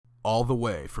all the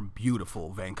way from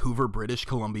beautiful Vancouver, British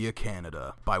Columbia,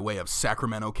 Canada, by way of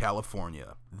Sacramento,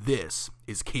 California. This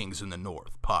is Kings in the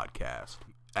North podcast.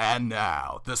 And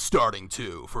now, the starting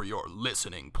two for your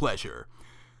listening pleasure.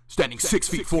 Standing 6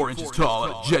 feet 4 inches tall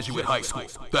at a Jesuit high school,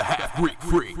 the half-Greek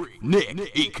freak,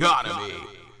 Nick Economy.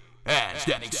 And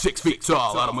standing 6 feet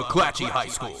tall out of McClatchy High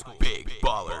School, Big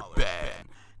Baller Ben.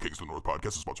 Kings of the North podcast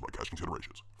is sponsored by Cash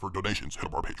Considerations. For donations, hit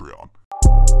up our Patreon.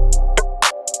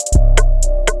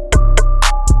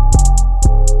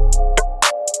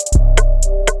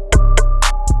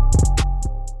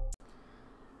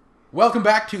 Welcome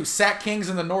back to Sac Kings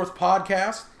in the North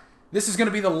podcast. This is going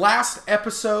to be the last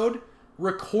episode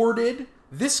recorded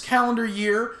this calendar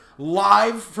year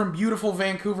live from beautiful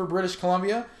Vancouver, British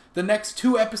Columbia. The next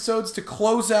two episodes to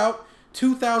close out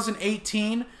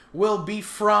 2018 will be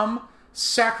from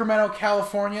Sacramento,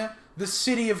 California, the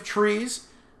City of Trees.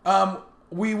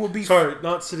 We will be... Sorry,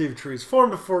 not City of Trees.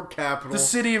 Farm to Fork Capital. The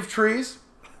City of Trees.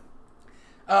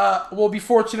 We'll be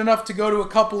fortunate enough to go to a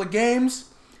couple of games.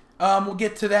 We'll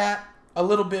get to that a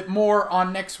little bit more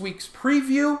on next week's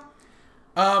preview.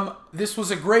 This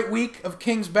was a great week of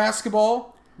Kings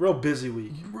basketball. Real busy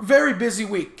week. Very busy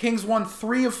week. Kings won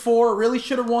 3 of 4. Really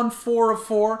should have won 4 of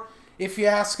 4, if you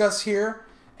ask us here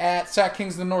at Sac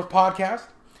Kings in the North podcast.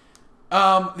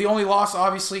 The only loss,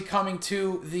 obviously, coming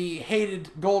to the hated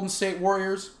Golden State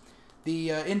Warriors, the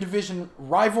in-division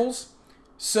rivals.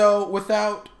 So,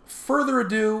 without further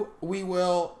ado, we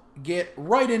will get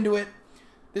right into it.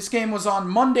 This game was on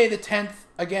Monday the 10th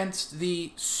against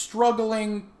the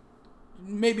struggling,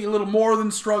 maybe a little more than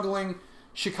struggling,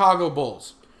 Chicago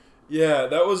Bulls. Yeah,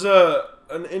 that was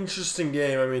an interesting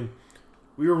game. I mean,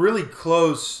 we were really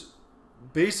close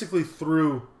basically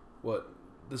through,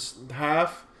 this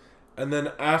half, and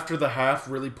then after the half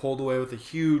really pulled away with a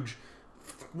huge,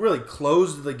 really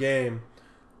closed the game.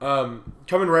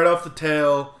 Coming right off the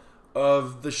tail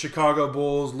of the Chicago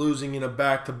Bulls losing in a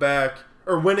back-to-back,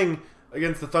 or winning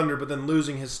against the Thunder, but then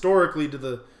losing historically to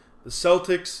the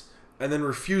Celtics, and then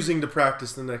refusing to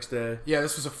practice the next day. Yeah,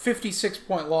 this was a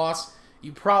 56-point loss.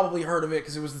 You probably heard of it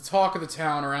because it was the talk of the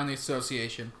town around the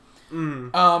association.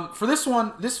 For this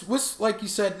one, this was, like you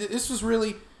said, this was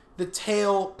really the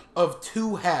tale of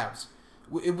two halves.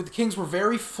 The Kings were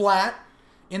very flat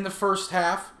in the first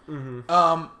half.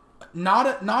 Not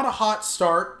a hot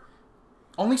start.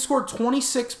 Only scored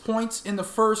 26 points in the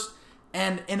first,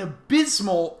 and an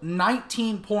abysmal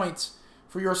 19 points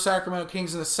for your Sacramento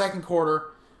Kings in the second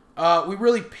quarter. We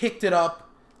really picked it up,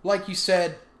 like you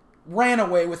said, ran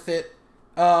away with it.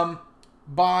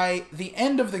 By the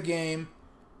end of the game,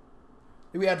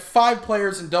 we had 5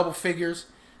 players in double figures,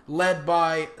 led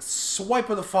by Swipe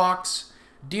of the Fox.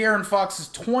 De'Aaron Fox is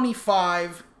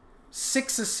 25,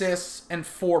 6 assists, and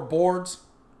 4 boards.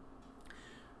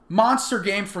 Monster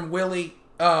game from Willie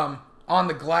on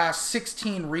the glass,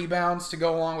 16 rebounds to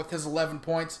go along with his 11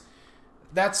 points.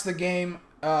 That's the game.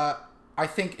 I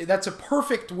think that's a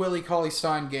perfect Willie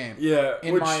Cauley-Stein game,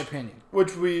 in my opinion.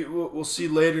 Which we'll see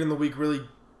later in the week really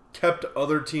kept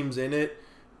other teams in it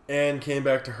and came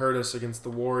back to hurt us against the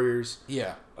Warriors.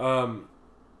 Yeah.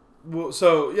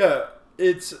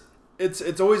 It's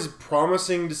always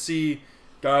promising to see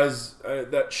guys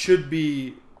that should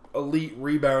be elite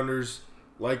rebounders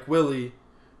like Willie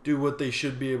do what they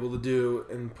should be able to do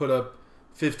and put up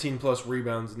 15-plus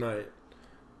rebounds a night.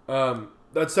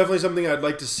 That's definitely something I'd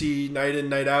like to see night in,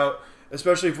 night out,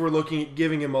 especially if we're looking at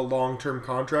giving him a long-term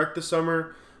contract this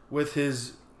summer with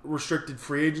his restricted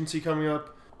free agency coming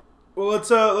up. Well,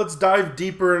 let's dive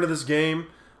deeper into this game.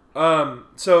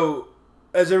 So,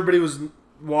 as everybody was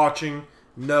watching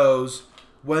knows,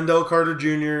 Wendell Carter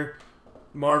Jr.,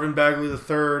 Marvin Bagley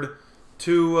III,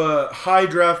 2 high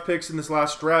draft picks in this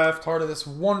last draft. Part of this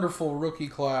wonderful rookie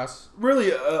class.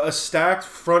 Really a stacked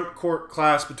front court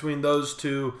class between those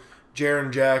two,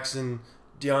 Jaren Jackson,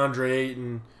 DeAndre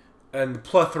Ayton, and the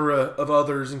plethora of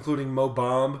others, including Mo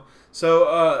Bamba.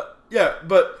 So,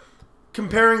 but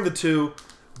comparing the two,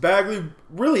 Bagley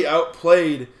really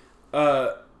outplayed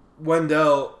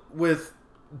Wendell with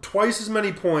twice as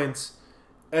many points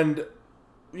and,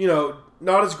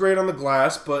 not as great on the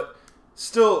glass, but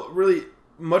still really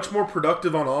much more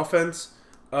productive on offense.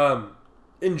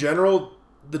 In general,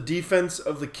 the defense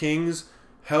of the Kings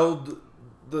held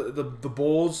the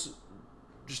Bulls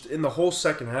just in the whole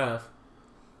second half.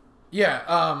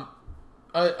 Yeah,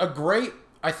 a great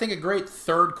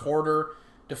third quarter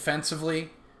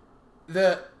defensively.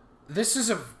 This is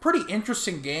a pretty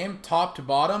interesting game top to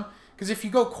bottom because if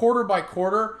you go quarter by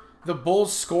quarter, the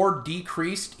Bulls' score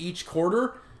decreased each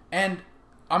quarter, and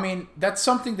I mean that's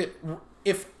something that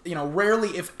rarely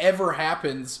if ever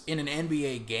happens in an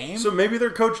NBA game. So maybe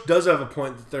their coach does have a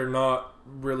point that they're not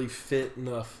really fit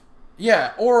enough.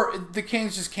 Yeah, or the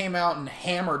Kings just came out and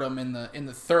hammered them in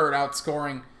the third,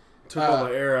 outscoring. Took all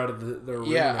the air out of the arena.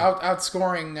 Yeah,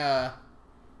 outscoring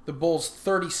the Bulls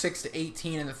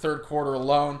 36-18 in the third quarter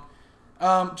alone.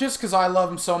 Just because I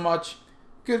love him so much.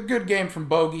 Good game from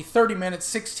Bogey. 30 minutes,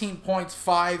 16 points,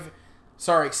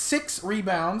 6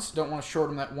 rebounds. Don't want to short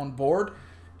him that one board.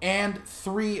 And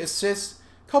 3 assists.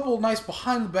 Couple of nice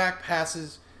behind-the-back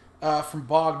passes from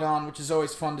Bogdan, which is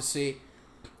always fun to see.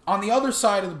 On the other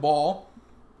side of the ball,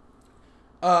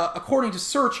 according to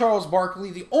Sir Charles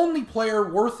Barkley, the only player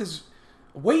worth his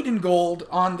weight in gold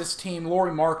on this team,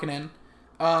 Lauri Markkanen,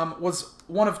 was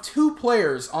one of 2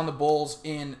 players on the Bulls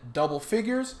in double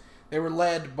figures. They were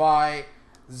led by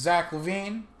Zach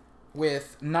LaVine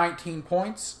with 19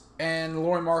 points, and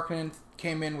Lauri Markkanen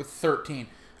came in with 13.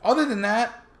 Other than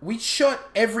that, we shut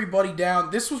everybody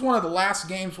down. This was one of the last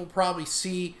games we'll probably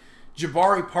see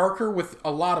Jabari Parker with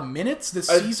a lot of minutes this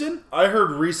season. I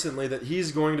heard recently that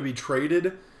he's going to be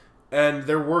traded, and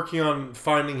they're working on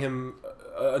finding him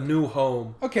a new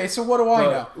home. Okay, so what do I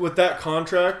know? With that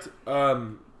contract,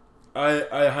 I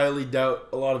highly doubt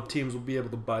a lot of teams will be able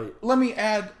to bite. Let me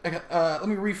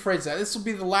rephrase that. This will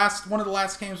be one of the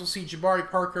last games we'll see Jabari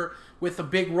Parker with a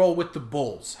big role with the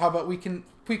Bulls. How about we can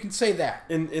say that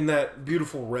in that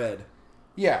beautiful red?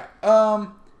 Yeah.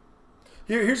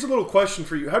 Here's a little question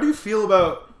for you. How do you feel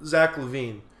about Zach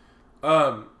LaVine?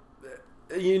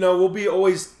 We'll be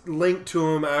always linked to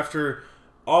him after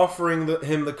offering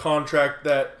him the contract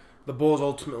that the Bulls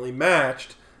ultimately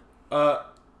matched. I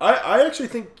actually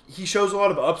think he shows a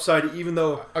lot of upside, even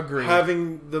though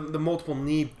having the multiple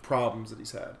knee problems that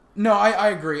he's had. No, I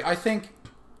agree. I think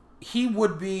he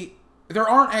would be... There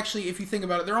aren't actually, if you think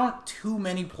about it, there aren't too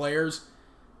many players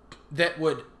that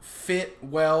would fit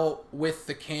well with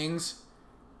the Kings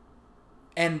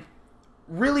and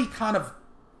really kind of,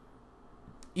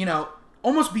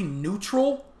 almost be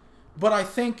neutral. But I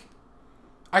think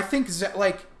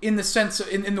like in the sense of,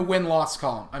 in the win-loss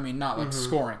column. I mean, not like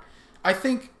scoring. I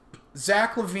think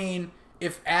Zach LaVine,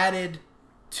 if added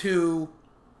to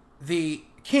the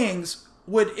Kings,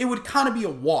 would kind of be a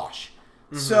wash.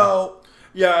 Mm-hmm. So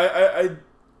yeah, I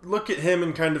look at him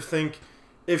and kind of think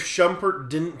if Shumpert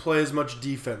didn't play as much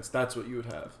defense, that's what you would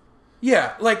have.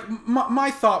 Yeah, like my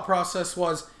thought process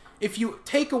was if you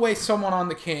take away someone on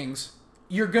the Kings,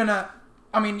 you're gonna.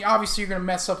 I mean, obviously you're gonna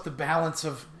mess up the balance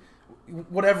of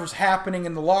whatever's happening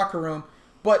in the locker room.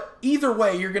 But either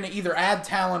way, you're going to either add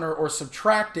talent or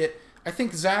subtract it. I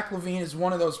think Zach LaVine is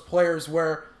one of those players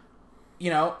where,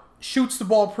 shooting the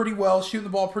ball pretty well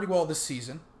this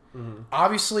season. Mm-hmm.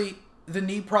 Obviously, the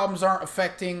knee problems aren't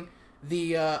affecting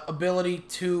the ability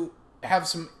to have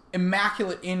some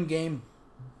immaculate in-game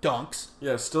dunks.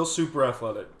 Yeah, still super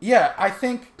athletic. Yeah,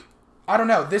 I don't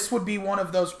know, this would be one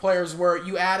of those players where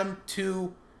you add him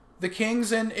to the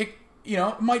Kings and it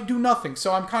might do nothing.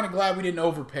 So I'm kind of glad we didn't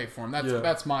overpay for him.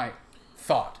 That's my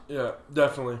thought. Yeah,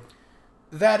 definitely.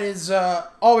 That is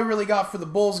all we really got for the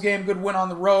Bulls game. Good win on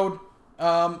the road.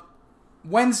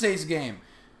 Wednesday's game,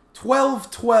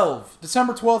 12-12.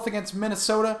 December 12th against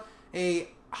Minnesota. A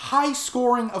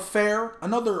high-scoring affair.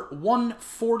 Another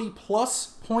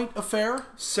 140-plus point affair.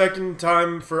 Second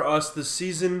time for us this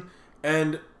season.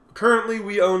 And currently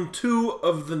we own 2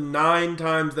 of the 9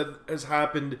 times that has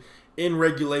happened in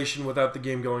regulation without the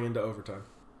game going into overtime.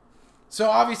 So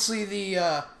obviously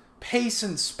the pace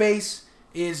and space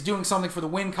is doing something for the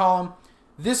win column.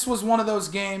 This was one of those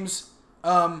games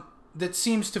that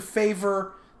seems to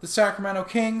favor the Sacramento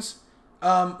Kings.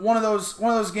 One of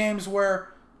those games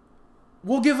where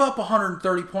we'll give up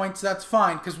 130 points. That's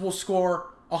fine because we'll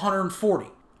score 140.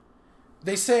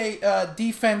 They say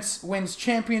defense wins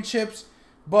championships,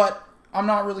 but I'm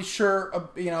not really sure,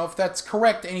 if that's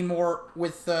correct anymore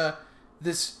with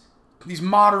these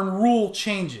modern rule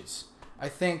changes. I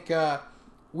think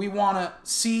we want to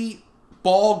see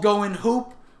ball go in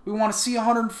hoop. We want to see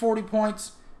 140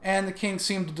 points, and the Kings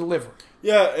seem to deliver.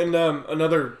 Yeah, and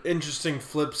another interesting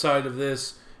flip side of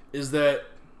this is that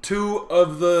 2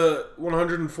 of the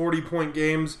 140-point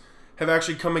games have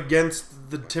actually come against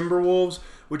the Timberwolves,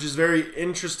 which is very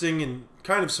interesting and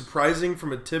kind of surprising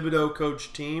from a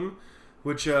Thibodeau-coached team,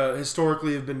 which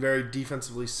historically have been very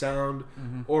defensively sound,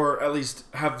 or at least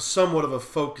have somewhat of a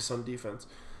focus on defense.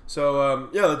 So,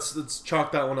 let's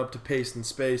chalk that one up to pace and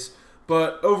space.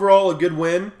 But overall, a good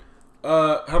win.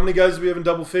 How many guys do we have in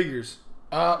double figures?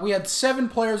 We had 7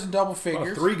 players in double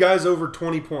figures. 3 guys over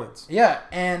 20 points. Yeah,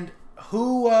 and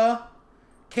who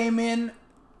came in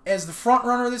as the front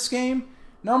runner of this game?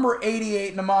 Number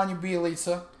 88, Nemanja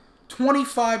Bjelica.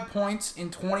 25 points in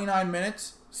 29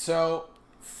 minutes, so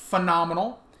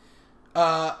phenomenal.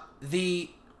 The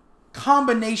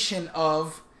combination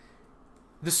of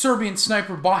the Serbian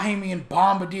sniper Bohemian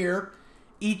Bombardier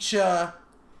each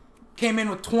came in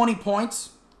with 20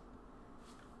 points.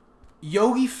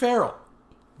 Yogi Ferrell.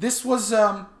 This was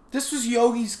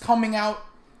Yogi's coming out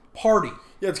party.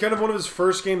 Yeah, it's kind of one of his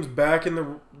first games back in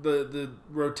the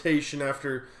rotation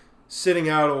after sitting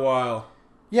out a while.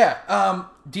 Yeah,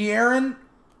 De'Aaron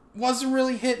wasn't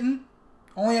really hitting.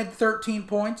 Only had 13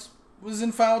 points. Was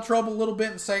in foul trouble a little bit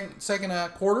in the second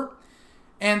quarter.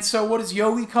 And so what does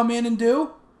Yogi come in and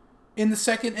do in the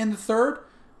second and the third?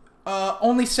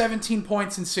 Only 17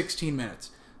 points in 16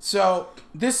 minutes. So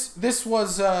this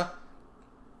was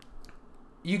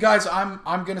you guys, I'm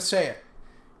going to say it.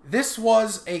 This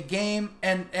was a game,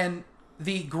 and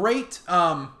the great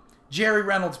Jerry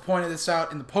Reynolds pointed this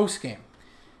out in the postgame.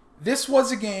 This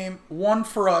was a game won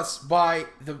for us by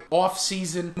the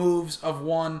off-season moves of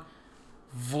one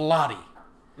Vladi.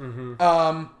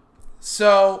 Mm-hmm.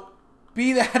 So,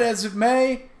 be that as it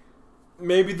may...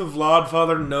 Maybe the Vlad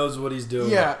father knows what he's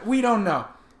doing. Yeah, we don't know.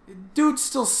 Dude's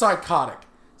still psychotic.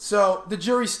 So, the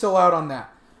jury's still out on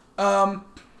that.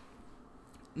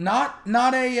 Not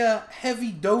a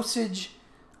heavy dosage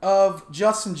of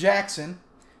Justin Jackson,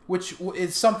 which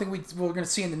is something we're going to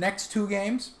see in the next two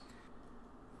games.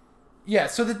 Yeah,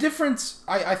 so the difference,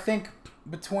 I think,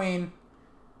 between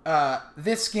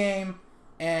this game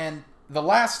and the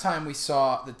last time we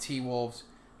saw the T-Wolves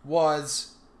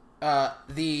was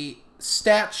the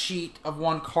stat sheet of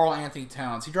one Karl Anthony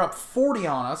Towns. He dropped 40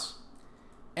 on us,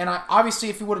 and obviously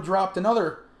if he would have dropped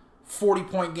another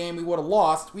 40-point game, we would have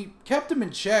lost. We kept him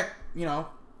in check,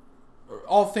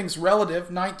 all things relative,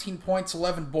 19 points,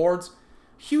 11 boards.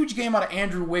 Huge game out of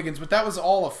Andrew Wiggins, but that was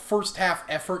all a first-half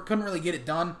effort. Couldn't really get it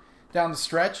done down the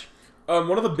stretch.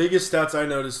 One of the biggest stats I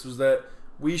noticed was that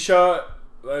we shot,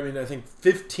 I think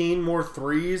 15 more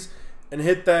threes and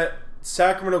hit that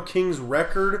Sacramento Kings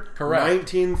record, Correct.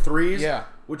 19 threes, Yeah.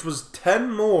 which was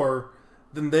 10 more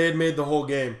than they had made the whole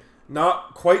game.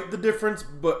 Not quite the difference,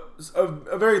 but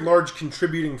a very large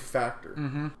contributing factor.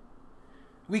 Mm-hmm.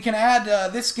 We can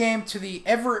add this game to the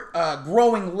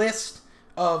ever-growing list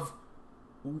of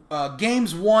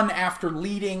games won after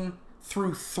leading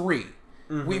through 3.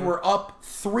 Mm-hmm. We were up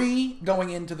 3 going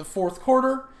into the fourth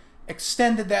quarter,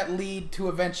 extended that lead to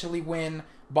eventually win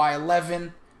by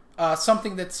 11.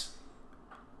 Something that's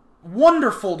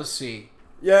wonderful to see.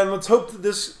 Yeah, and let's hope that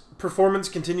this performance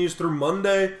continues through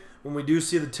Monday when we do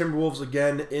see the Timberwolves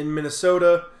again in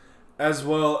Minnesota, as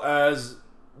well as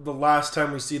the last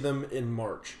time we see them in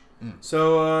March.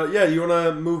 So, you want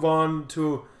to move on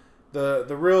to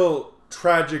the real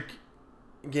tragic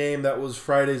game that was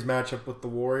Friday's matchup with the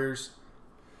Warriors?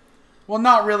 Well,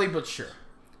 not really, but sure.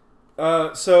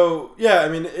 It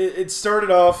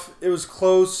started off, it was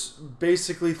close,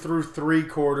 basically through 3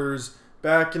 quarters,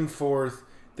 back and forth.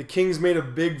 The Kings made a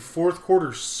big fourth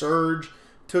quarter surge,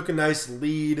 took a nice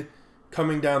lead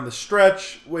coming down the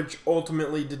stretch, which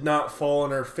ultimately did not fall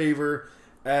in our favor,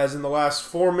 as in the last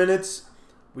 4 minutes,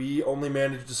 we only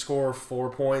managed to score 4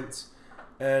 points.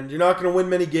 And you're not going to win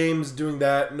many games doing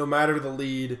that, no matter the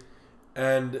lead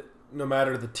and no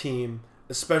matter the team,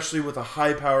 especially with a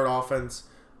high-powered offense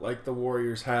like the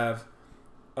Warriors have.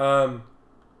 It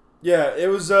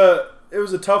was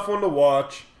a tough one to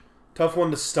watch, tough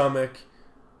one to stomach,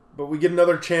 but we get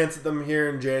another chance at them here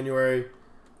in January.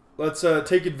 Let's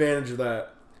take advantage of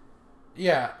that.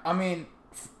 Yeah, I mean,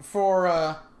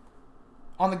 on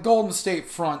the Golden State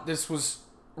front, this was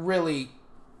really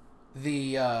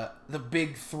the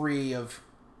big 3 of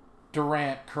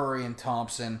Durant, Curry, and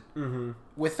Thompson,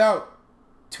 without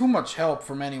too much help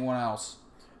from anyone else.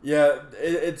 Yeah,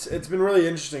 it's been really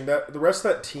interesting that the rest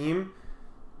of that team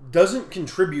doesn't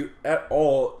contribute at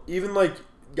all. Even like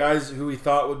guys who we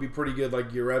thought would be pretty good,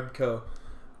 like Jerebko.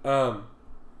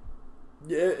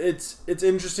 It's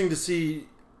interesting to see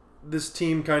this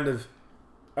team kind of.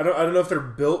 I don't know if they're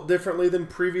built differently than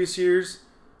previous years,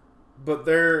 but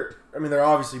they're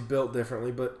obviously built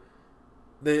differently, but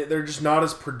they're just not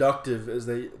as productive as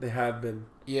they have been.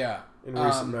 Yeah, in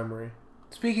recent memory.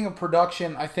 Speaking of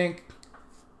production,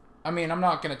 I'm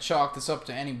not going to chalk this up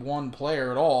to any one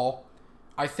player at all.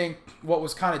 I think what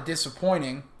was kind of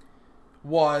disappointing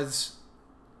was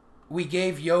we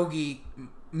gave Yogi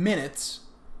minutes.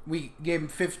 We gave him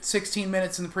 16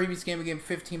 minutes in the previous game. We gave him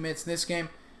 15 minutes in this game.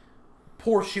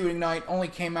 Poor shooting night. Only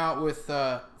came out with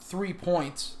 3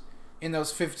 points in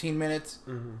those 15 minutes.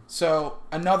 Mm-hmm. So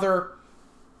another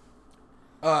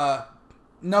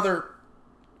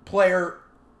player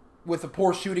with a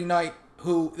poor shooting night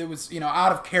who it was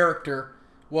out of character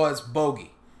was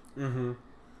Bogey.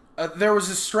 There was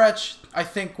a stretch, I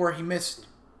think, where he missed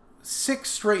 6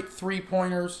 straight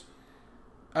three-pointers.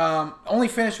 Only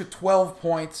finished with 12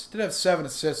 points. Did have 7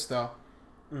 assists, though.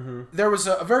 There was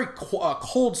a very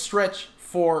cold stretch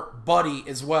for Buddy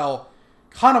as well,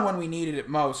 kind of when we needed it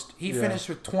most. He finished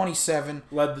with 27.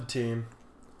 Led the team.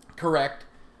 Correct.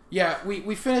 Yeah,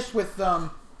 we finished with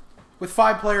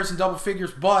 5 players in double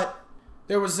figures, but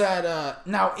there was that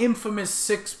now infamous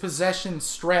 6-possession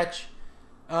stretch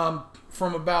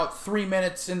from about 3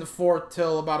 minutes in the fourth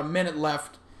till about a minute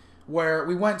left where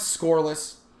we went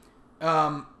scoreless.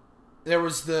 There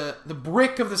was the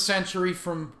brick of the century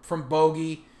from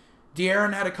Bogey.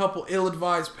 De'Aaron had a couple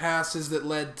ill-advised passes that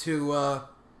led to a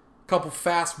couple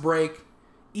fast break,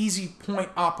 easy point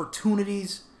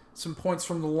opportunities, some points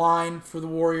from the line for the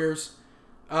Warriors.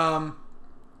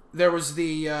 There was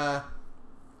the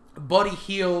Buddy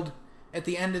Hield at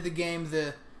the end of the game,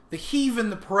 the heave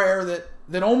and the prayer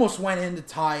that almost went in to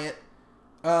tie it.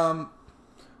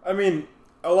 I mean,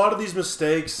 a lot of these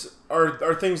mistakes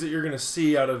are things that you're going to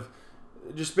see out of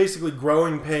just basically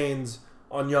growing pains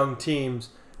on young teams.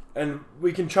 And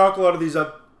we can chalk a lot of these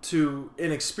up to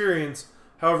inexperience.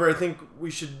 However, I think we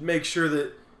should make sure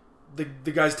that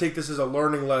the guys take this as a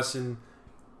learning lesson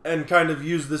and kind of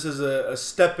use this as a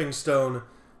stepping stone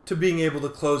to being able to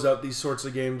close out these sorts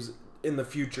of games in the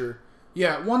future.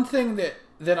 Yeah, one thing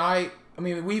that I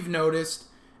mean, we've noticed,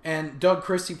 and Doug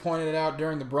Christie pointed it out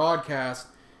during the broadcast,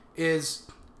 is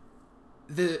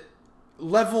the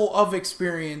level of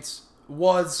experience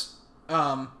was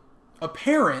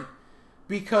apparent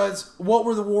because what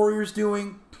were the Warriors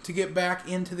doing to get back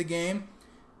into the game?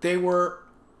 They were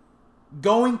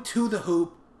going to the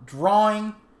hoop,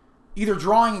 either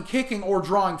drawing and kicking or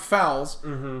drawing fouls,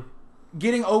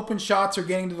 getting open shots or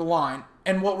getting to the line.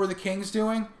 And what were the Kings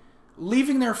doing?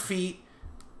 Leaving their feet,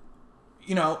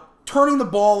 turning the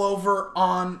ball over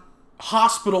on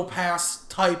hospital pass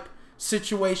type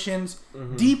situations,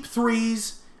 deep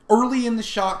threes early in the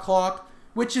shot clock,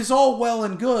 which is all well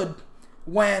and good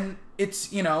when it's,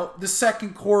 the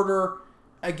second quarter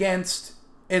against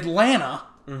Atlanta.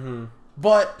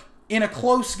 But in a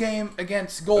close game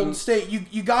against Golden State,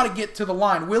 you got to get to the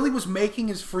line. Willie was making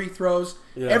his free throws.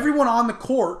 Yeah. Everyone on the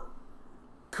court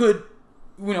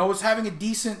was having a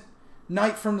decent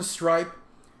night from the stripe.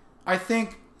 I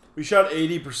think we shot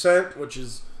 80%, which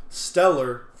is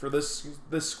stellar for this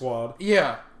squad.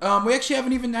 Yeah. We actually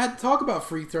haven't even had to talk about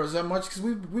free throws that much because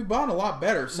we've gotten a lot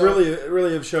better. So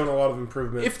really have shown a lot of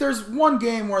improvement. If there's one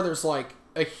game where there's like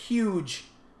a huge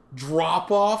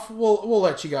drop off, we'll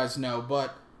let you guys know.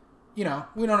 But we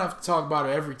don't have to talk about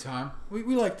it every time.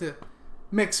 We like to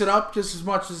mix it up just as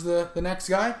much as the next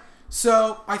guy.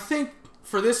 So I think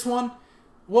for this one,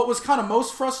 what was kind of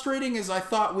most frustrating is I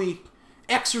thought we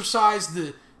exercised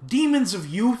the demons of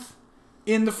youth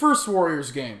in the first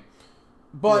Warriors game.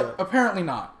 But apparently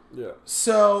not. Yeah.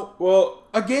 So,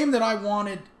 a game that I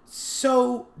wanted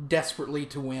so desperately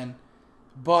to win,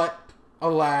 but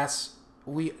alas,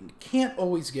 we can't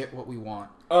always get what we want.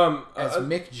 As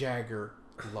Mick Jagger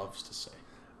loves to say.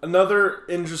 Another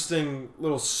interesting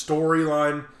little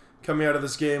storyline coming out of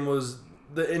this game was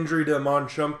the injury to Iman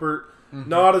Shumpert.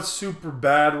 Not a super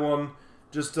bad one,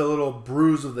 just a little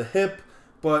bruise of the hip,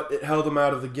 but it held him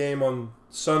out of the game on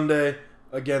Sunday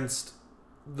against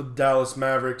the Dallas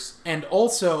Mavericks. And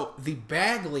also the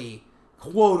Bagley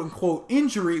quote-unquote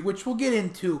injury, which we'll get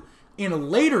into in a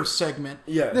later segment.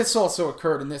 Yeah. This also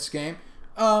occurred in this game.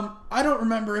 I don't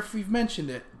remember if we've mentioned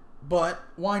it, but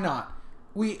why not?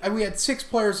 We had 6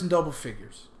 players in double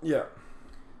figures. Yeah.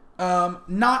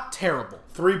 Not terrible.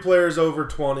 3 players over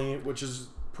 20, which is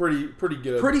pretty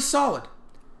good. Pretty solid.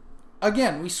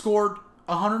 Again, we scored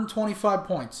 125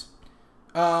 points.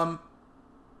 Doug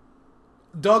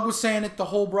was saying it the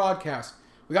whole broadcast.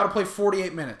 We got to play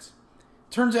 48 minutes.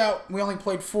 Turns out we only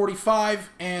played 45,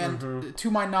 and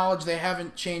to my knowledge, they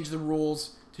haven't changed the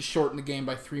rules to shorten the game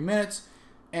by 3 minutes,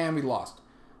 and we lost.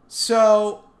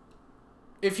 So,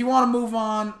 if you want to move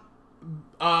on,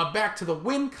 back to the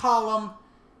win column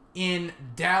in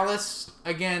Dallas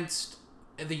against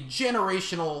the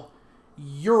generational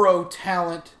Euro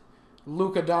talent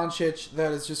Luka Doncic,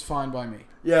 that is just fine by me.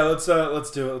 Yeah, let's do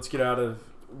it. Let's get out of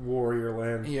Warrior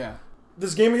land. Yeah.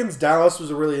 This game against Dallas was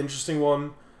a really interesting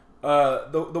one.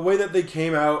 The way that they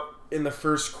came out in the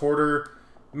first quarter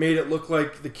made it look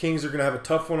like the Kings are going to have a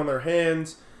tough one on their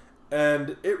hands,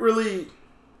 and it really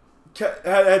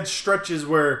had stretches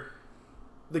where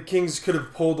the Kings could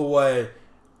have pulled away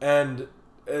and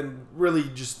really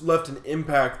just left an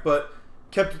impact, but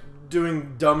kept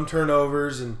doing dumb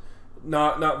turnovers and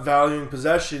not valuing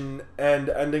possession and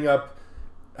ending up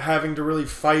having to really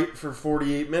fight for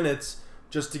 48 minutes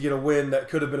just to get a win that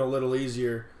could have been a little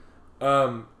easier.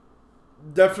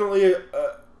 Definitely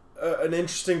an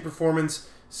interesting performance,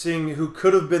 seeing who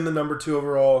could have been the number 2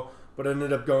 overall, but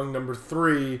ended up going number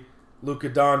 3, Luka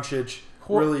Doncic.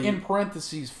 Really, in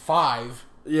parentheses, 5.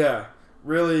 Yeah,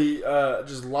 really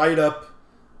just light up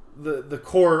the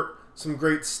court. Some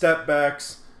great step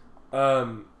backs.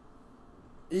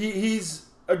 He's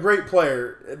a great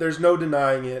player. There's no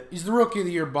denying it. He's the rookie of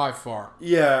the year by far.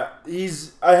 Yeah, he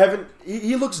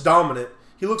looks dominant.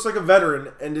 He looks like a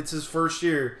veteran, and it's his first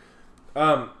year.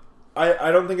 I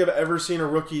don't think I've ever seen a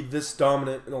rookie this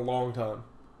dominant in a long time.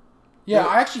 Yeah,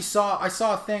 I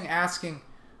saw a thing asking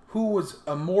who was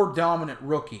a more dominant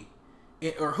rookie,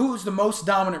 or who was the most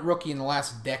dominant rookie in the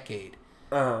last decade.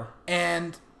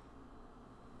 And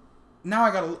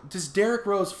now does Derrick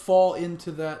Rose fall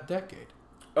into that decade?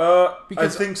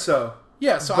 Because I think so.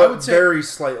 Yeah, so but I would say very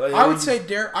slightly. I would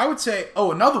say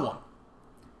another one.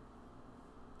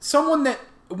 Someone that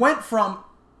went from,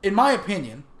 in my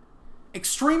opinion,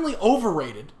 extremely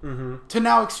overrated to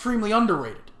now extremely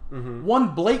underrated.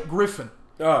 One Blake Griffin.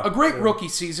 A great rookie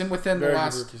season within Very the good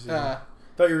last... rookie season.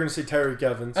 Thought you were going to say Tyreek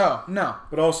Evans. Oh, no.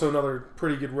 But also another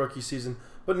pretty good rookie season.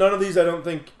 But none of these, I don't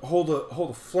think, hold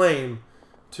a flame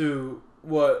to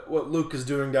what Luke is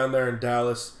doing down there in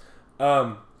Dallas.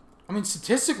 I mean,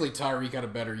 statistically, Tyreek had a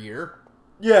better year.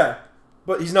 Yeah,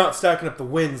 but he's not stacking up the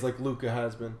wins like Luka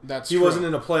has been. He true. Wasn't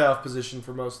in a playoff position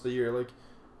for most of the year like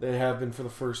they have been for the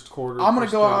first quarter. I'm going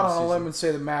to go out on a limb and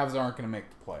say the Mavs aren't going to make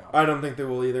the playoffs. I don't think they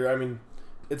will either. I mean,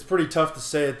 it's pretty tough to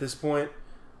say at this point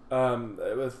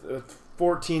with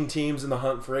 14 teams in the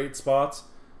hunt for 8 spots.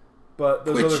 But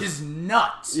Which is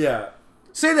nuts. Yeah.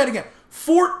 Say that again.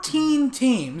 14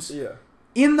 teams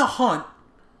in the hunt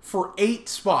for 8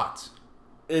 spots.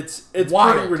 It's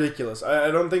pretty ridiculous.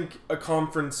 I don't think a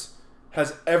conference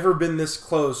has ever been this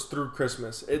close through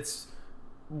Christmas. It's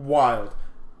wild.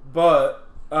 But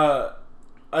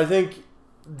I think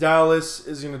Dallas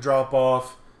is going to drop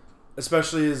off,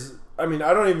 especially I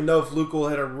don't even know if Luka will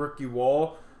hit a rookie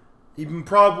wall. He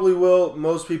probably will.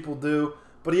 Most people do.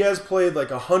 But he has played like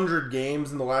 100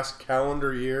 games in the last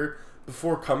calendar year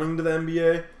before coming to the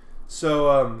NBA.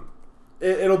 So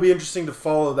it'll be interesting to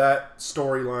follow that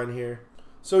storyline here.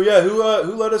 So yeah, who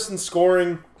led us in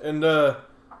scoring, and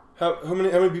how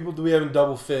many people do we have in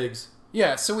double figs?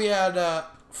 Yeah, so we had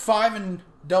 5 in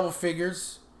double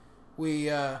figures.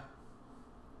 We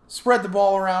spread the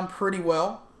ball around pretty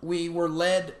well. We were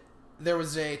led. There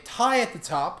was a tie at the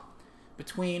top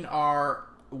between our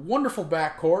wonderful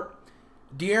backcourt.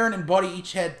 De'Aaron and Buddy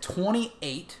each had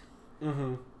 28.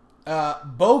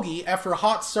 Bogey, after a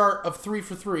hot start of 3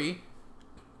 for 3,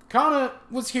 kind of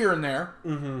was here and there.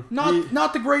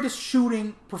 Not the greatest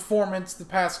shooting performance the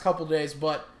past couple days,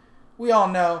 but we all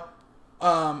know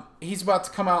he's about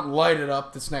to come out and light it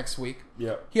up this next week.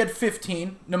 Yeah, he had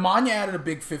 15. Nemanja added a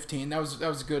big 15. That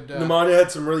was good. Nemanja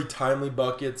had some really timely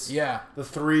buckets. Yeah, the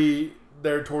 3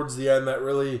 there towards the end that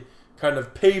really kind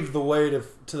of paved the way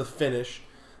to the finish.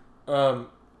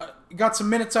 Got some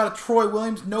minutes out of Troy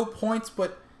Williams. No points,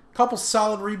 but a couple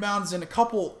solid rebounds and a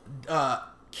couple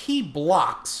key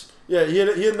blocks. Yeah, he had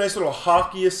a nice little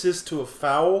hockey assist to a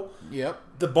foul. Yep.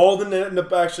 The ball didn't end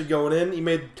up actually going in. He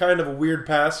made kind of a weird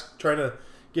pass, trying to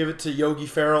give it to Yogi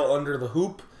Ferrell under the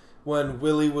hoop when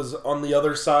Willie was on the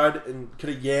other side and could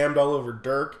have yammed all over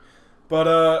Dirk.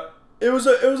 But it was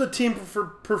a team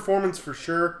performance for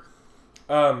sure.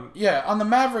 Yeah, on the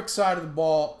Mavericks side of the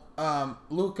ball,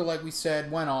 Luka, like we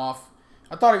said, went off.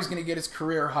 I thought he was going to get his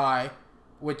career high,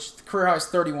 which the career high is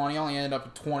 31. He only ended up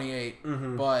at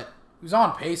 28, but he was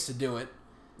on pace to do it.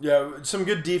 Yeah, some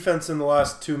good defense in the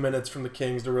last 2 minutes from the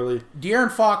Kings to really...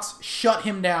 De'Aaron Fox shut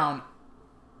him down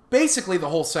basically the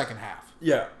whole second half.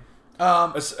 Yeah.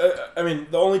 The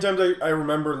only times I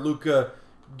remember Luka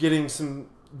getting some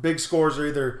big scores are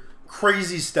either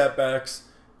crazy step backs,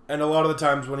 and a lot of the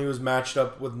times when he was matched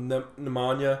up with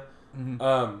Nemanja,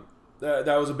 that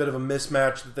was a bit of a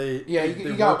mismatch that they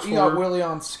he got Willie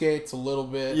on skates a little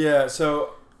bit. Yeah,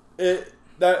 so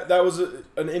that was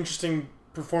an interesting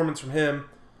performance from him.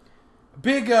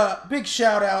 Big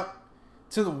shout out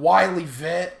to the wily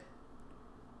vet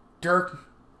Dirk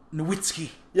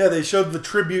Nowitzki. Yeah, they showed the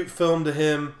tribute film to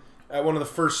him at one of the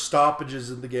first stoppages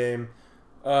of the game.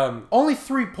 Only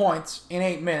 3 points in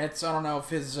 8 minutes. I don't know if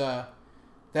his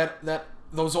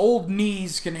those old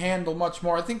knees can handle much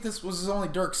more. I think this was only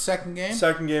Dirk's second game.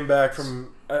 Second game back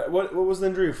from what was the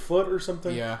injury? A foot or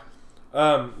something? Yeah.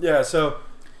 Yeah. So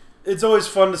it's always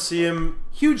fun to see him.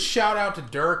 Huge shout out to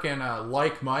Dirk and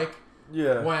Like Mike.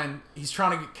 Yeah. When he's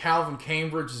trying to get Calvin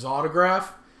Cambridge's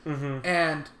autograph,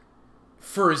 and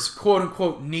for his quote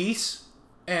unquote niece,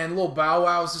 and Lil Bow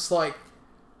Wow was just like,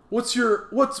 "What's your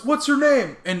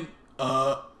name?" And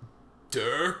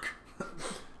Dirk.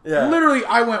 Yeah. Literally,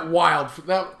 I went wild for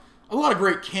that. A lot of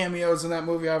great cameos in that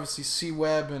movie. Obviously,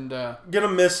 C-Web and Gonna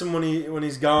miss him when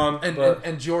he's gone.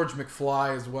 and George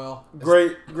McFly as well.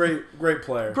 Great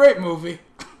player. Great movie.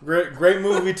 Great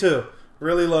movie too.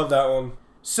 Really love that one.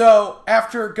 So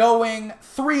after going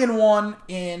 3-1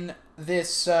 in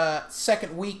this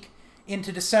second week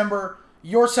into December,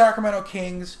 your Sacramento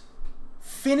Kings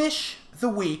finish the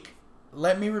week.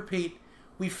 Let me repeat: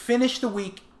 we finish the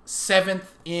week 7th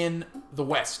in the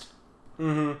West.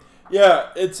 Mm-hmm. Yeah,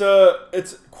 it's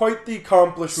quite the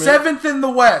accomplishment. 7th in the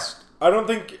West. I don't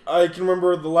think I can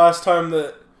remember the last time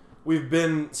that we've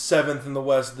been 7th in the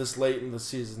West this late in the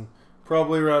season.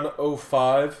 Probably around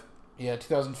 05. Yeah,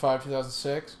 2005,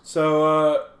 2006.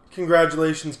 So,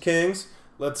 congratulations, Kings.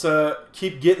 Let's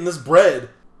keep getting this bread.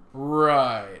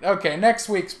 Right. Okay, next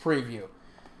week's preview.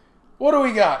 What do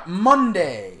we got?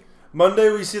 Monday,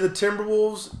 we see the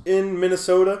Timberwolves in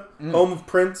Minnesota, home of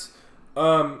Prince.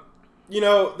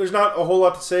 There's not a whole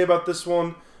lot to say about this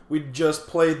one. We just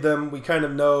played them. We kind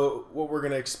of know what we're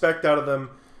going to expect out of them.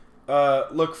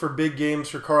 Look for big games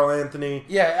for Karl Anthony.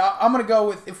 Yeah, I'm going to go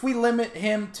with, if we limit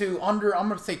him to under, I'm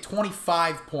going to say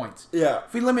 25 points. Yeah.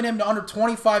 If we limit him to under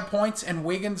 25 points and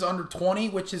Wiggins under 20,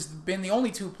 which has been the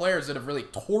only two players that have really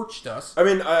torched us. I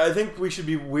mean, I think we should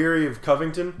be weary of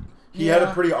Covington. He had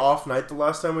a pretty off night the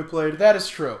last time we played. That is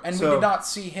true. And we did not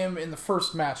see him in the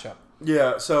first matchup.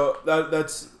 Yeah, so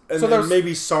that's... And so then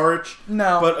maybe Saric.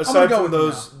 No. But aside from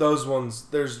those ones,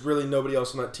 there's really nobody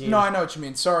else on that team. No, I know what you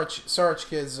mean.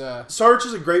 Saric is... Saric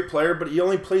is a great player, but he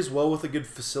only plays well with a good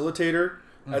facilitator,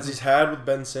 as he's had with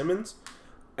Ben Simmons.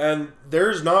 And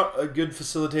there's not a good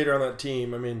facilitator on that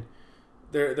team. I mean,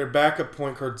 their backup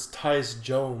point guard's Tyus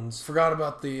Jones. Forgot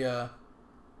about the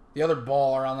other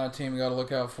baller on that team we got to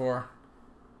look out for.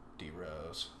 D.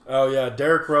 Rose. Oh, yeah.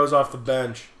 Derrick Rose off the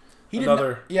bench.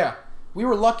 Yeah. We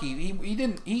were lucky. He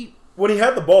didn't. When he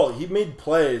had the ball, he made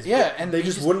plays. Yeah, and they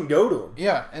just wouldn't go to him.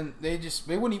 Yeah, and they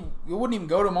wouldn't even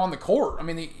go to him on the court. I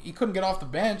mean, he couldn't get off the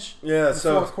bench. Yeah, in the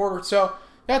fourth quarter. So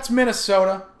that's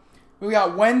Minnesota. We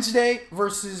got Wednesday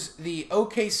versus the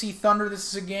OKC Thunder. This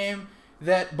is a game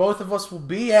that both of us will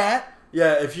be at.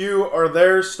 Yeah, if you are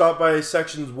there, stop by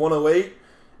sections 108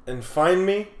 and find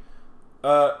me.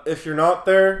 If you're not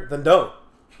there, then don't.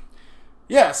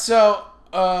 Yeah. So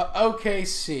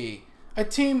OKC. A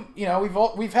team,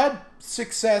 we've had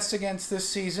success against this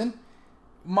season.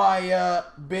 My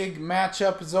big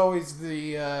matchup is always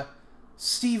the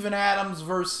Steven Adams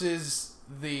versus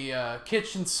the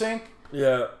kitchen sink.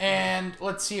 Yeah. And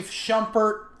let's see if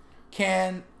Shumpert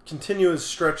can continue his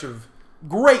stretch of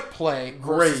great play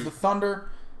versus the Thunder.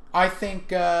 I think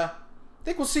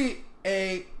we'll see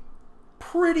a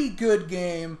pretty good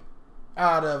game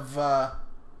out of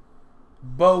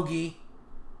Bogey.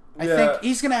 I think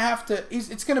he's going to have to...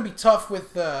 It's going to be tough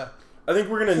with I think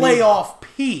we're going to playoff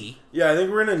P. Yeah, I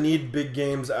think we're going to need big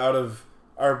games out of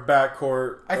our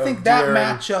backcourt. I think that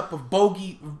matchup of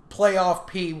Bogey playoff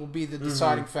P will be the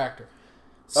deciding factor.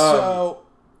 So...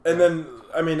 and then,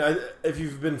 I mean, if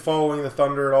you've been following the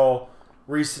Thunder at all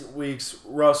recent weeks,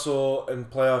 Russell and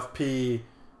playoff P,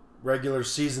 regular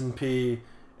season P,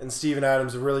 and Steven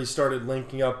Adams have really started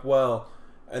linking up well.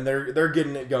 And they're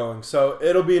getting it going. So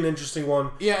it'll be an interesting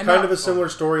one. Yeah, kind of a similar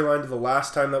storyline to the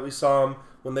last time that we saw them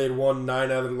when they had won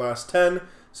 9 out of the last 10.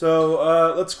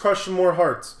 So let's crush some more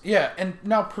hearts. Yeah, and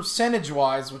now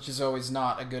percentage-wise, which is always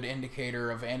not a good indicator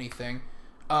of anything,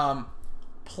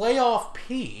 playoff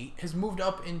P has moved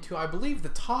up into, I believe, the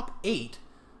top 8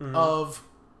 of...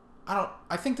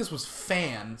 I think this was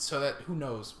fan, so that who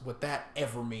knows what that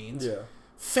ever means. Yeah.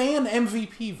 Fan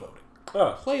MVP voting.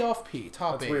 Oh. Playoff P,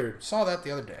 top 8. That's weird. Saw that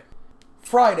the other day.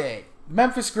 Friday,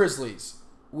 Memphis Grizzlies.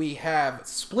 We have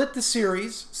split the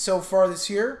series so far this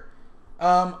year.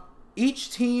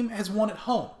 Each team has won at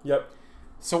home. Yep.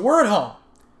 So we're at home.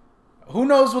 Who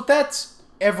knows what that's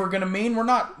ever going to mean? We're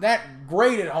not that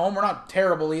great at home. We're not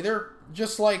terrible either.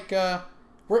 Just like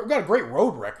we've got a great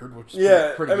road record, which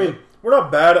is pretty good. I mean, we're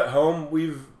not bad at home.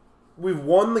 We've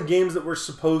won the games that we're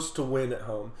supposed to win at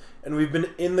home, and we've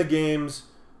been in the games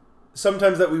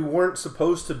sometimes that we weren't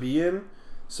supposed to be in,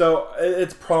 so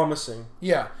it's promising.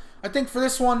 Yeah. I think for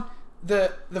this one,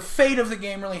 the fate of the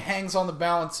game really hangs on the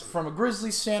balance from a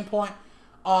Grizzlies standpoint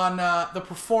on the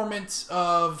performance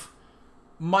of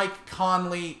Mike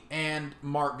Conley and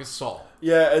Marc Gasol.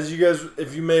 Yeah, as you guys,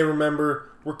 if you may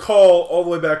recall all the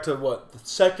way back to, the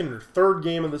second or third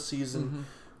game of the season,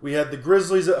 we had the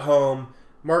Grizzlies at home.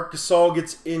 Marc Gasol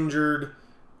gets injured.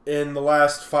 in the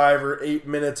last 5 or 8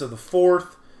 minutes of the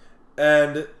fourth,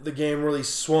 and the game really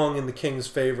swung in the Kings'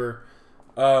 favor.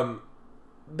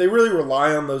 They really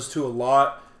rely on those two a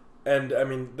lot, and I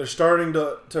mean they're starting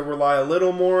to rely a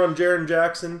little more on Jaren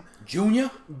Jackson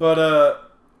Junior.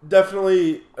 but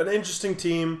definitely an interesting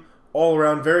team all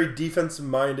around, very defensive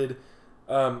minded.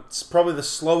 It's probably the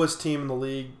slowest team in the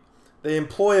league. They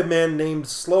employ a man named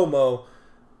Slow Mo,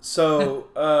 so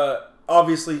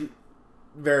obviously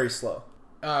very slow.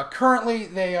 Currently,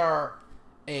 they are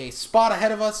a spot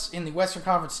ahead of us in the Western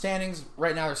Conference standings.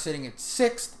 Right now, they're sitting at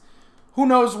 6th. Who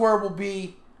knows where we'll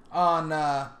be on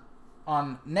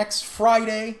next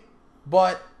Friday?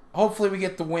 But hopefully, we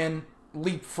get the win,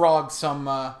 leapfrog some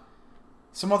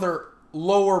other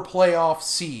lower playoff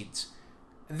seeds.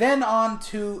 Then on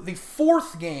to the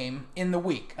 4th game in the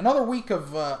week.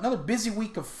 Another busy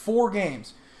week of 4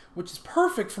 games, which is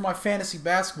perfect for my fantasy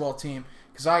basketball team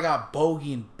because I got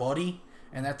Bogey and Buddy,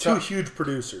 and that's Two huge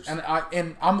producers. and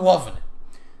I'm loving it.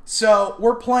 So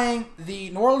we're playing the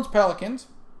New Orleans Pelicans.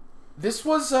 This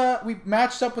was we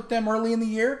matched up with them early in the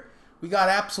year. We got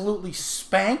absolutely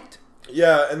spanked.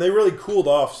 Yeah, and they really cooled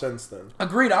off since then.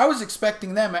 Agreed. I was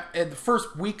expecting them at the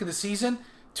first week of the season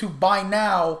to by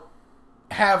now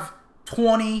have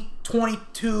 20,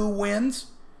 22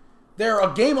 wins. They're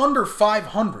a game under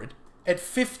 500 at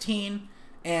 15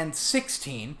 and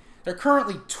 16. They're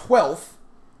currently 12th,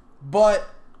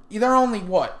 but they're only,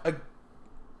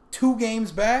 2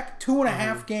 games back?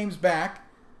 2.5 games back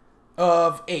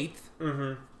of 8th.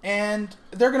 Mm-hmm. And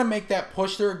they're going to make that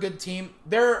push. They're a good team.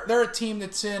 They're a team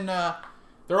that's in...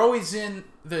 they're always in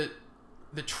the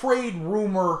trade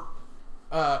rumor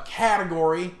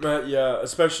category. Yeah,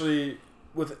 especially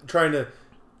with trying to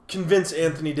convince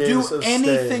Anthony Davis Do of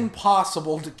anything staying.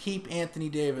 possible to keep Anthony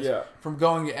Davis from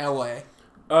going to L.A.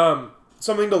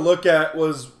 Something to look at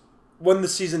was when the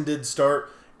season did start,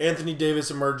 Anthony Davis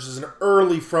emerged as an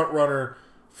early front runner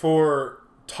for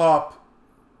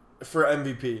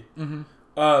MVP. Mm-hmm.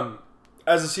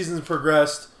 As the season's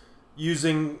progressed,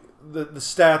 using the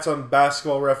stats on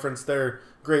Basketball Reference, their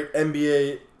great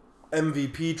NBA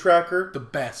MVP tracker, The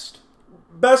best.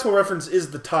 Basketball Reference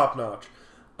is the top notch.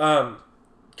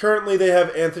 Currently, they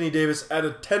have Anthony Davis at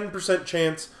a 10%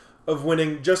 chance of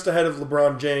winning, just ahead of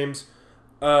LeBron James,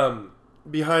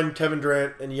 behind Kevin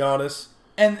Durant and Giannis.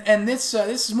 And this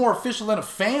is more official than a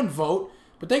fan vote,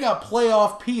 but they got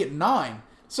playoff P at 9.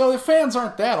 So the fans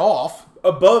aren't that off,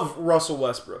 Above Russell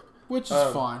Westbrook, which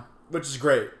is fine. which is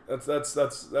great.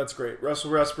 That's great.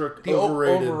 Russell Westbrook, The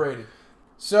overrated. overrated.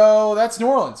 So that's New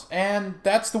Orleans, and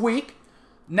that's the week.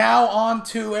 Now on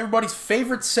to everybody's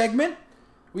favorite segment.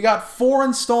 We got 4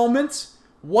 installments.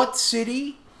 What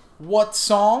city? What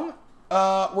song?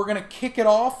 We're gonna kick it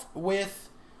off with,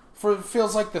 for it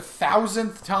feels like the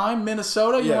 1,000th time,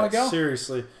 Minnesota. You want to go?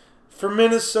 Seriously. For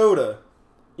Minnesota,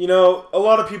 a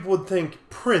lot of people would think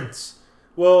Prince.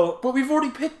 Well, But we've already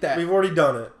picked that. we've already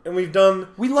done it, and we've done.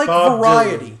 We like Bob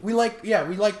variety. Dylan.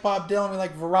 We like Bob Dylan. We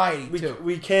like variety too.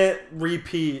 We can't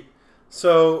repeat.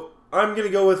 So I'm gonna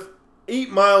go with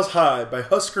 8 Miles High by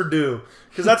Husker Du,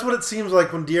 because that's what it seems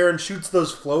like when De'Aaron shoots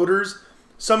those floaters.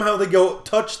 Somehow they go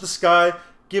touch the sky,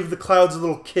 give the clouds a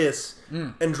little kiss,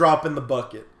 and drop in the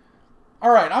bucket.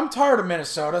 All right, I'm tired of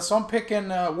Minnesota, so I'm picking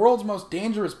World's Most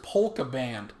Dangerous Polka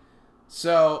Band.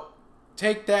 So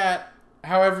take that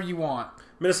however you want.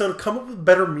 Minnesota, come up with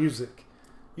better music.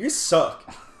 You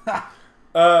suck.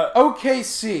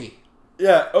 OKC.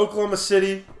 Yeah, Oklahoma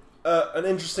City, an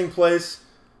interesting place.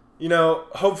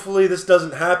 Hopefully this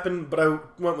doesn't happen, but I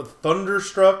went with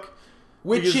Thunderstruck.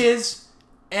 Which Because- is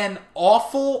an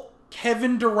awful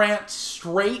Kevin Durant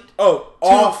straight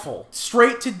awful.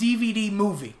 to DVD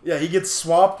movie. Yeah, he gets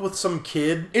swapped with some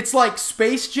kid. It's like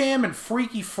Space Jam and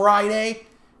Freaky Friday.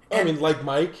 Like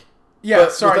Mike. Yeah,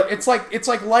 but sorry. with that- It's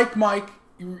like Mike.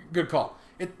 Good call.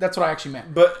 That's what I actually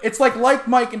meant. But- it's like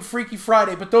Mike and Freaky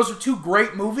Friday, but those are 2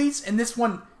 great movies, and this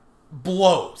one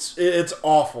blows. It's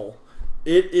awful.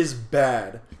 It is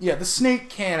bad. Yeah, the snake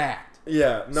can't act.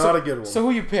 Yeah, not a good one. So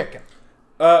who you picking?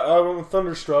 I went with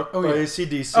Thunderstruck by yeah.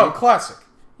 AC/DC. Oh, classic.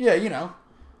 Yeah,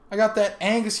 I got that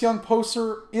Angus Young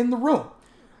poster in the room.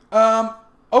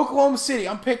 Oklahoma City.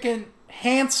 I'm picking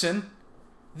Hanson,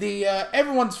 the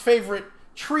everyone's favorite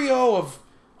trio of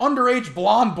underage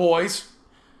blonde boys.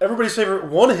 Everybody's favorite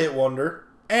one-hit wonder.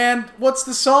 And what's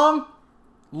the song?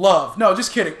 Love. No,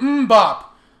 just kidding.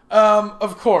 Bop.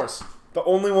 Of course. The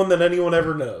only one that anyone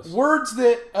ever knows. Words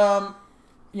that,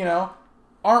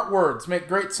 aren't words. Make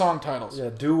great song titles. Yeah,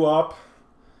 doo-wop.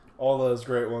 All those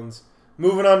great ones.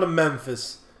 Moving on to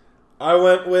Memphis. I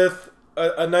went with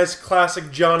a nice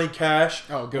classic Johnny Cash.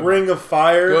 Oh, good Ring of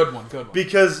Fire. Good one.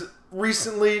 Because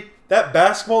recently, that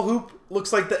basketball hoop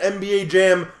looks like the NBA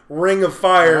Jam Ring of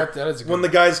Fire that is a good when the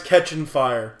guy's catching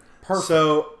fire. Perfect.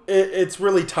 So it's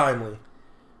really timely.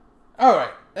 All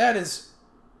right, that is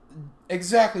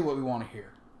exactly what we want to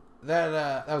hear.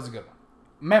 That was a good one.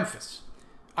 Memphis.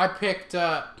 I picked.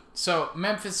 So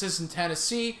Memphis is in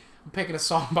Tennessee. I'm picking a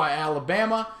song by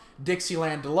Alabama,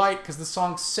 Dixieland Delight, because the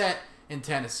song's set in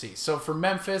Tennessee. So for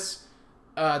Memphis,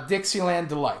 Dixieland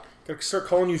Delight. Gotta start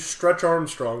calling you Stretch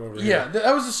Armstrong over here. Yeah,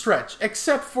 that was a stretch,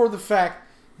 except for the fact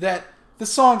that the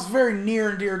song's very near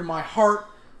and dear to my heart.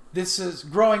 This is,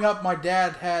 growing up, my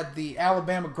dad had the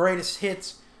Alabama Greatest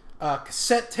Hits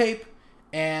cassette tape,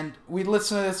 and we'd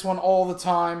listen to this one all the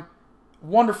time.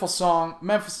 Wonderful song.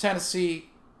 Memphis, Tennessee,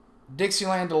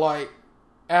 Dixieland Delight,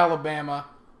 Alabama.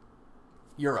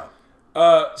 You're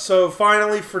up. So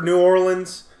finally for New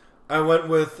Orleans, I went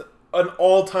with an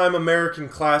all-time American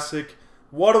classic,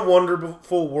 What a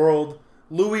Wonderful World,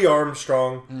 Louis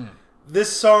Armstrong.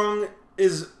 This song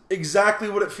is exactly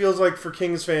what it feels like for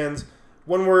Kings fans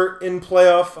when we're in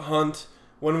playoff hunt,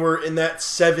 when we're in that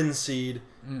 7 seed.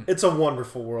 It's a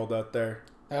wonderful world out there.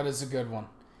 That is a good one.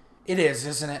 It is,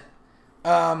 isn't it?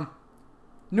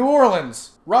 New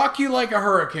Orleans, Rock You Like a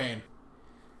Hurricane.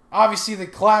 Obviously the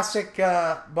classic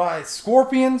by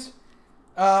Scorpions.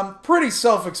 Pretty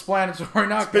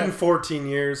self-explanatory. It's been 14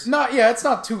 years. It's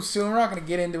not too soon. We're not going to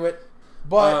get into it.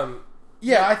 But,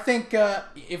 I think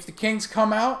if the Kings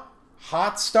come out,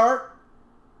 hot start,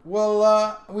 we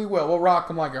will. We'll rock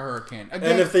them like a hurricane.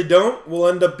 Again, And if they don't, we'll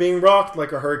end up being rocked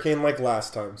like a hurricane like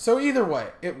last time. so either way,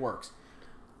 it works.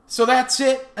 So that's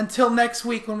it. Until next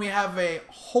week when we have a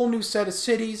whole new set of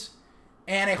cities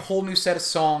and a whole new set of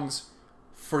songs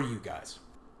for you guys.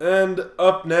 And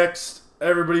up next,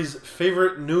 everybody's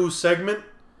favorite new segment,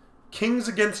 Kings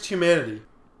Against Humanity.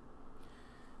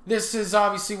 This is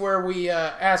obviously where we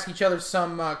ask each other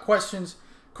some questions,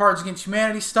 Cards Against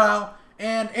Humanity style,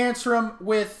 and answer them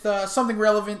with something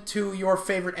relevant to your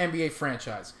favorite NBA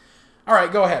franchise. All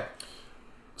right, go ahead.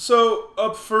 So,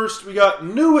 up first, we got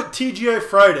new at TGI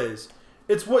Fridays.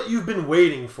 It's what you've been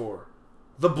waiting for.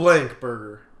 The blank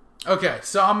burger. Okay,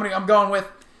 so I'm going with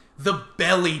the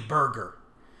Belly Burger.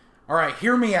 All right,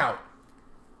 hear me out.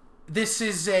 This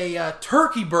is a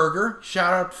turkey burger.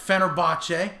 Shout out to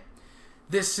Fenerbahce.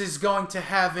 This is going to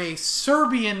have a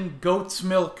Serbian goat's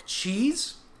milk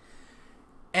cheese.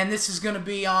 And this is going to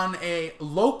be on a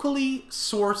locally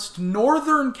sourced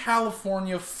Northern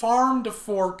California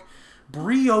farm-to-fork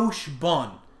brioche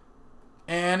bun.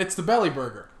 And it's the Belly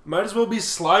Burger. Might as well be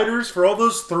sliders for all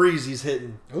those threes he's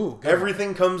hitting. Ooh, good.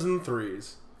 Everything comes in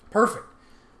threes. Perfect.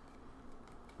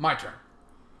 My turn.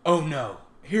 Oh no,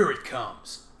 here it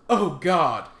comes. Oh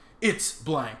God, it's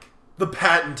blank. The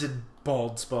patented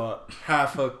bald spot.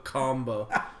 Half a combo.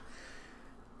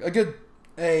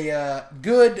 A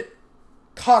good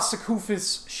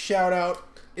Kosakufis shout out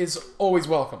is always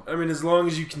welcome. I mean, as long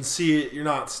as you can see it, you're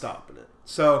not stopping it.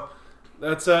 So,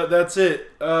 that's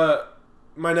it.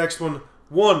 My next one,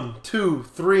 1, 2,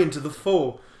 3 into the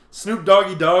full. Snoop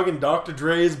Doggy Dogg and Dr.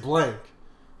 Dre is blank.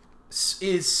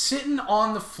 Is sitting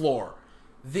on the floor.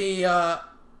 The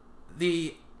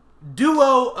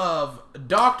duo of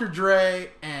Dr.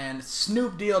 Dre and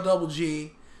Snoop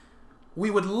D-L-G.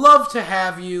 We would love to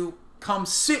have you come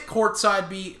sit courtside,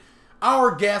 be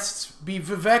our guests, be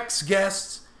Vivek's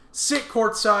guests, sit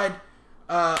courtside,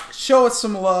 show us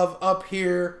some love up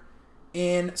here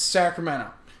in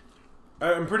Sacramento.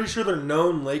 I'm pretty sure they're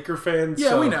known Laker fans. Yeah,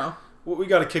 so we know. We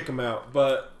got to kick them out.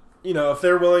 But, if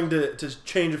they're willing to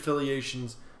change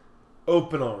affiliations,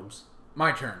 open arms.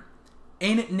 My turn.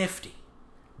 Ain't it nifty?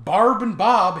 Barb and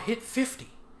Bob hit 50.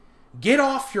 Get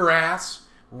off your ass,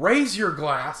 raise your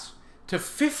glass to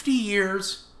 50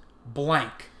 years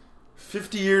blank.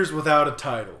 50 years without a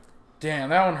title. Damn,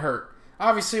 that one hurt.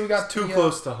 Obviously, we got Too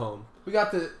close to home. We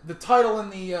got the title in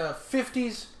the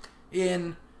 50s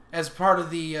as part of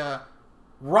the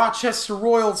Rochester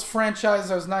Royals franchise.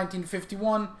 That was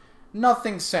 1951.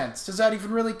 Nothing since. Does that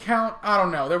even really count? I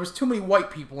don't know. There was too many white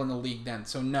people in the league then,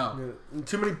 so no. Yeah,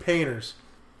 too many painters.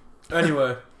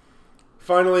 Anyway,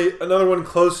 finally, another one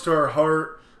close to our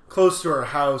heart, close to our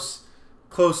house,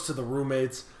 close to the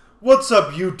roommates. What's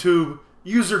up, YouTube?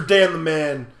 User Dan the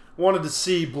Man wanted to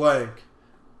see blank.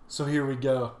 So here we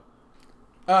go.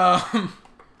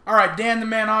 Alright, Dan the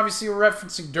Man, obviously we're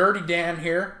referencing Dirty Dan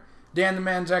here. Dan the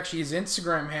Man's actually his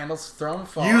Instagram handle, so throw him a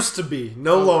follow. Used to be,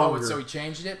 no longer. Oh, so he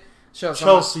changed it? Shows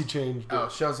Chelsea changed it. Oh,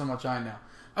 shows how much I know.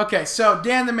 Okay, so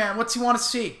Dan the Man, what's he want to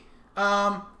see?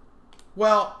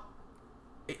 Well,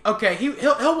 okay,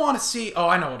 he'll want to see. Oh,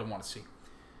 I know what he'll want to see.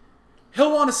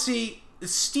 He'll want to see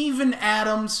Steven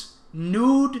Adams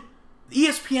nude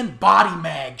ESPN Body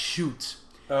Mag shoots.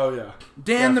 Oh, yeah.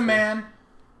 Dan Definitely. the Man,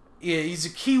 he's a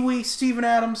Kiwi. Steven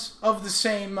Adams, of the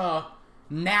same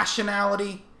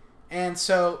nationality. And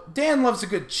so Dan loves a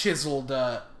good chiseled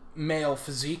male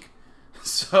physique.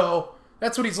 So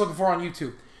that's what he's looking for on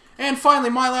YouTube. And finally,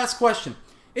 my last question.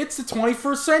 It's the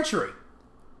 21st century.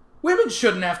 Women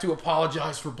shouldn't have to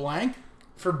apologize for blank.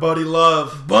 For Buddy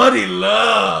Love. Buddy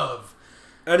Love.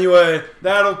 Anyway,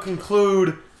 that'll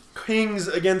conclude Kings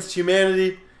Against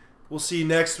Humanity. We'll see you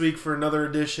next week for another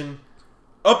edition.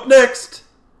 Up next,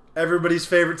 everybody's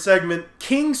favorite segment.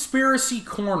 Kingspiracy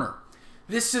Corner.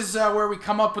 This is where we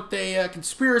come up with a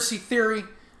conspiracy theory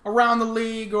around the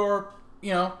league or,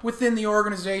 within the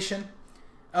organization.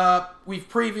 We've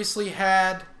previously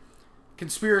had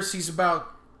conspiracies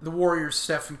about the Warriors'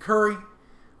 Stephen Curry.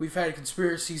 We've had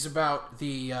conspiracies about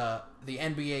the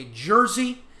NBA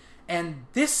jersey. And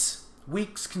this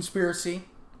week's conspiracy,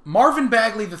 Marvin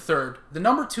Bagley III, the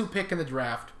number 2 pick in the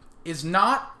draft, is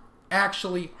not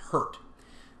actually hurt.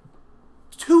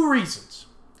 2 reasons.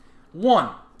 1,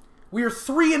 we are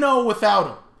 3-0 without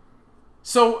him.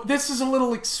 So this is a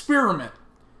little experiment.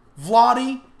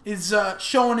 Vlade is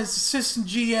showing his assistant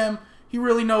GM he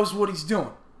really knows what he's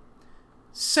doing.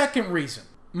 Second reason,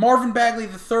 Marvin Bagley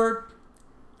III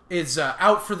is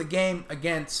out for the game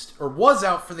against, or was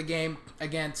out for the game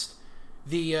against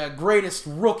the greatest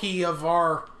rookie of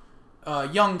our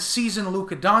young season,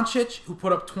 Luka Doncic, who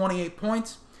put up 28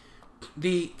 points.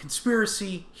 The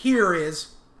conspiracy here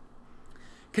is,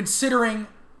 considering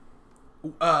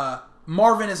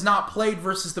Marvin has not played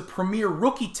versus the premier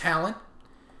rookie talent,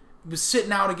 was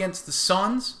sitting out against the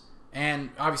Suns, and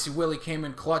obviously Willie came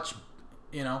in clutch,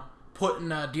 putting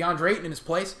DeAndre Ayton in his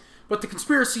place. But the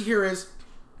conspiracy here is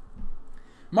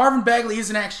Marvin Bagley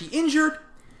isn't actually injured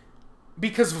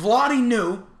because Vlade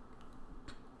knew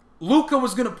Luka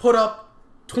was going to put up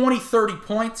 20, 30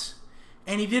 points,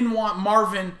 and he didn't want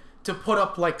Marvin to put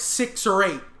up like 6 or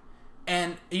 8.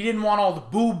 And he didn't want all the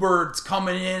boo birds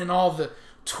coming in and all the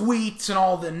tweets and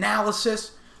all the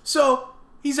analysis. So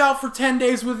he's out for 10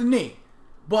 days with a knee.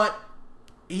 But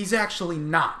he's actually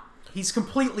not. He's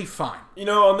completely fine.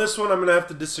 On this one, I'm going to have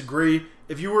to disagree.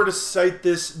 If you were to cite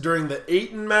this during the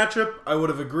Ayton matchup, I would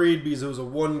have agreed because it was a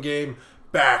 1-game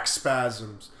back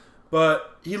spasms.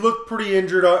 But he looked pretty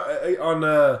injured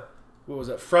on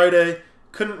Friday.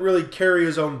 Couldn't really carry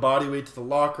his own body weight to the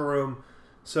locker room.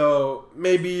 So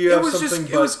maybe you have something.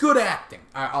 It was good acting.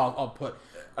 I'll put.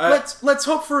 Let's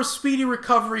hope for a speedy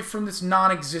recovery from this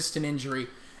non-existent injury,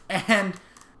 and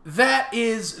that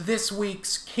is this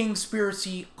week's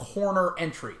Kingspiracy Corner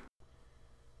entry.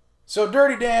 So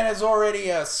Dirty Dan has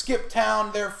already skipped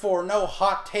town, therefore no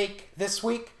hot take this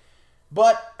week.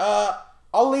 But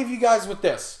I'll leave you guys with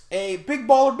this: a Big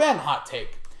Baller Ben hot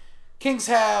take. Kings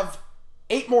have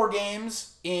 8 more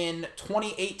games in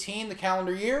 2018, the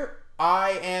calendar year.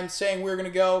 I am saying we're going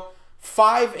to go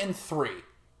 5-3.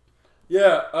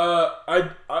 Yeah,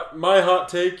 my hot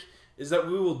take is that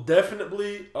we will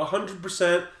definitely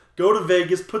 100% go to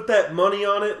Vegas, put that money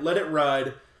on it, let it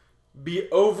ride, be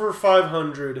over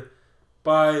 500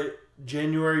 by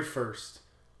January 1st.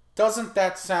 Doesn't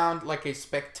that sound like a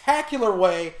spectacular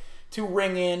way to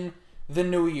ring in the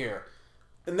new year?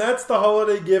 And that's the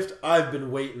holiday gift I've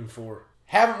been waiting for.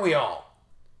 Haven't we all?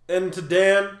 And to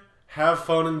Dan, have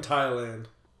fun in Thailand.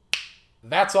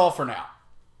 That's all for now.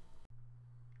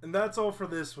 And that's all for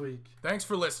this week. Thanks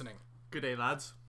for listening. Good day, lads.